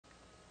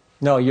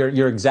No,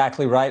 you're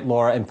exactly right,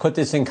 Laura. And put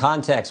this in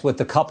context with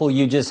the couple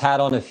you just had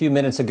on a few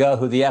minutes ago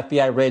who the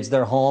FBI raids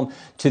their home,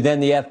 to then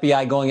the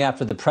FBI going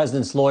after the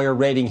president's lawyer,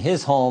 raiding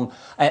his home.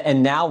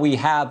 And now we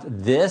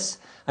have this.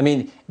 I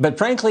mean, but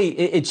frankly,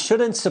 it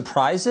shouldn't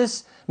surprise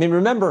us. I mean,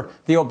 remember,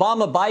 the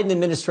Obama-Biden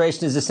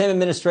administration is the same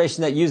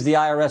administration that used the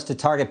IRS to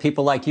target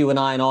people like you and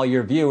I and all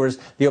your viewers.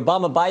 The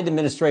Obama-Biden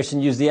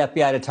administration used the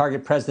FBI to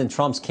target President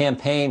Trump's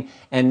campaign.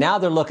 And now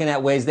they're looking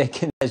at ways they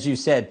can, as you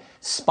said,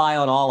 spy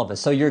on all of us.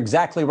 So you're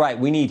exactly right.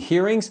 We need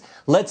hearings.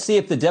 Let's see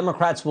if the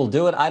Democrats will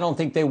do it. I don't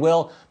think they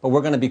will, but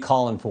we're going to be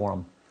calling for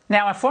them.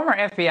 Now, a former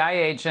FBI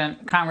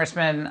agent,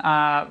 Congressman,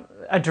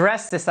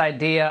 addressed this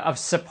idea of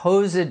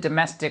supposed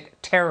domestic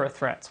terror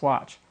threats.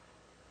 Watch.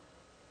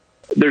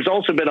 There's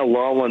also been a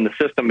lull in the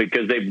system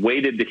because they've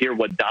waited to hear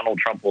what Donald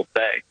Trump will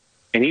say.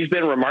 And he's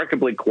been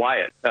remarkably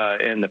quiet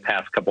in the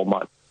past couple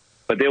months.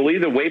 But they'll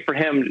either wait for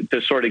him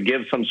to sort of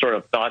give some sort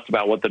of thoughts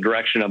about what the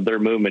direction of their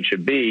movement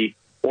should be,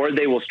 or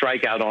they will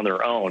strike out on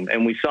their own.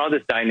 And we saw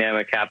this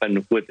dynamic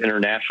happen with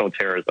international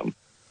terrorism,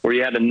 where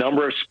you had a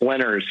number of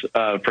splinters,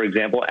 for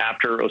example,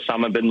 after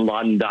Osama bin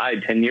Laden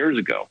died 10 years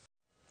ago.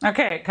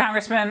 Okay,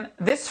 Congressman,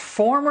 this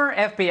former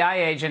FBI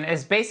agent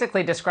is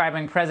basically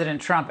describing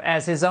President Trump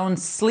as his own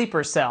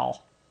sleeper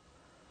cell.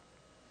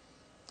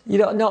 You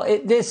know, no,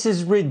 this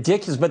is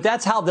ridiculous. But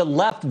that's how the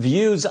left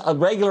views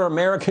regular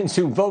Americans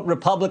who vote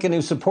Republican,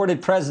 who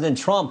supported President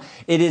Trump.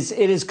 It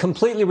is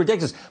completely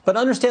ridiculous. But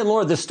understand,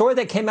 Laura, the story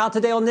that came out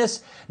today on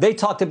this, they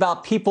talked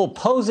about people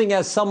posing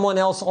as someone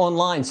else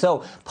online.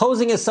 So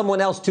posing as someone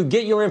else to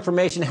get your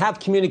information, have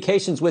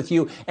communications with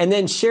you, and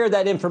then share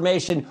that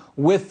information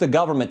with the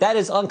government. That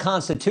is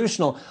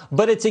unconstitutional.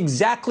 But it's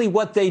exactly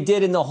what they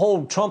did in the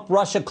whole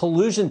Trump-Russia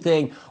collusion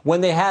thing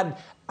when they had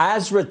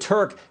Azra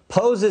Turk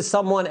pose as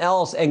someone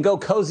else and go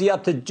cozy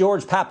up to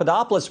George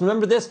Papadopoulos.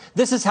 Remember this?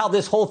 This is how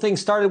this whole thing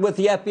started with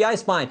the FBI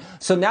spying.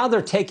 So now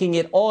they're taking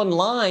it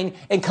online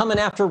and coming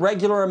after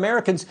regular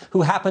Americans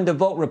who happen to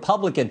vote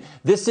Republican.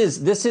 This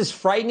is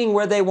frightening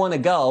where they want to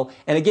go.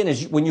 And again,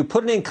 when you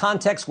put it in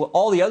context with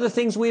all the other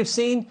things we've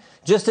seen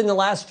just in the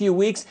last few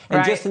weeks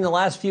and just in the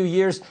last few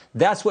years,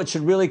 that's what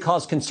should really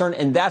cause concern.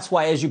 And that's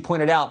why, as you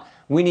pointed out,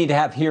 we need to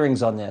have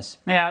hearings on this.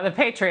 Yeah, the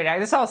Patriot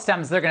Act. This all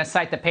stems, they're going to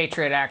cite the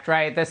Patriot Act,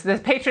 right? The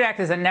Patriot Act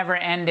is a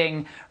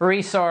never-ending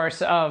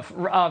resource of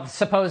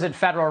supposed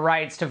federal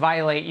rights to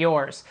violate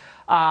yours.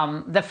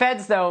 The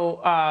feds,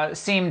 though,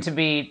 seem to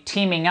be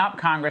teaming up,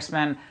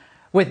 Congressman,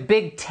 with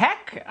big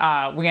tech,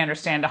 we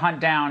understand, to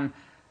hunt down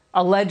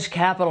alleged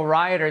Capitol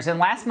rioters. And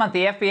last month,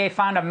 the FBI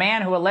found a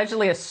man who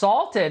allegedly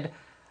assaulted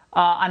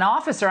an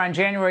officer on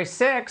January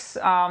 6th.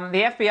 The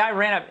FBI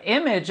ran an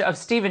image of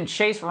Stephen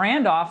Chase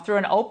Randolph through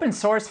an open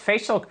source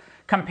facial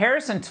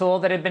comparison tool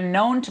that had been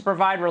known to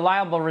provide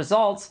reliable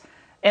results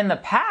in the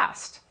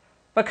past.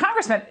 But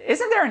Congressman,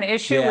 isn't there an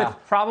issue with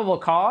probable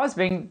cause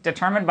being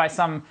determined by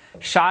some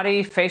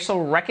shoddy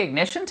facial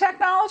recognition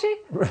technology?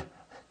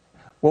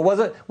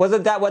 Well,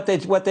 wasn't that what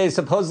they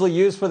supposedly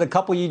used for the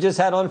couple you just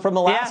had on from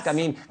Alaska? Yes. I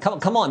mean,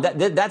 come on,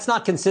 that's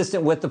not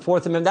consistent with the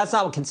Fourth Amendment. That's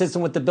not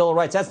consistent with the Bill of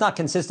Rights. That's not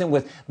consistent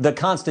with the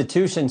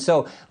Constitution.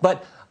 So,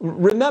 but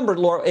remember,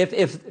 Laura,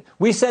 if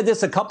we said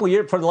this for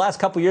the last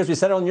couple of years, we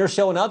said it on your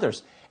show and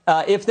others.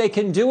 If they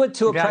can do it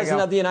to a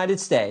president of the United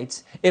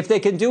States, if they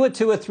can do it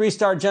to a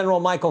three-star General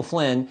Michael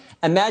Flynn,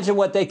 imagine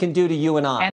what they can do to you and I.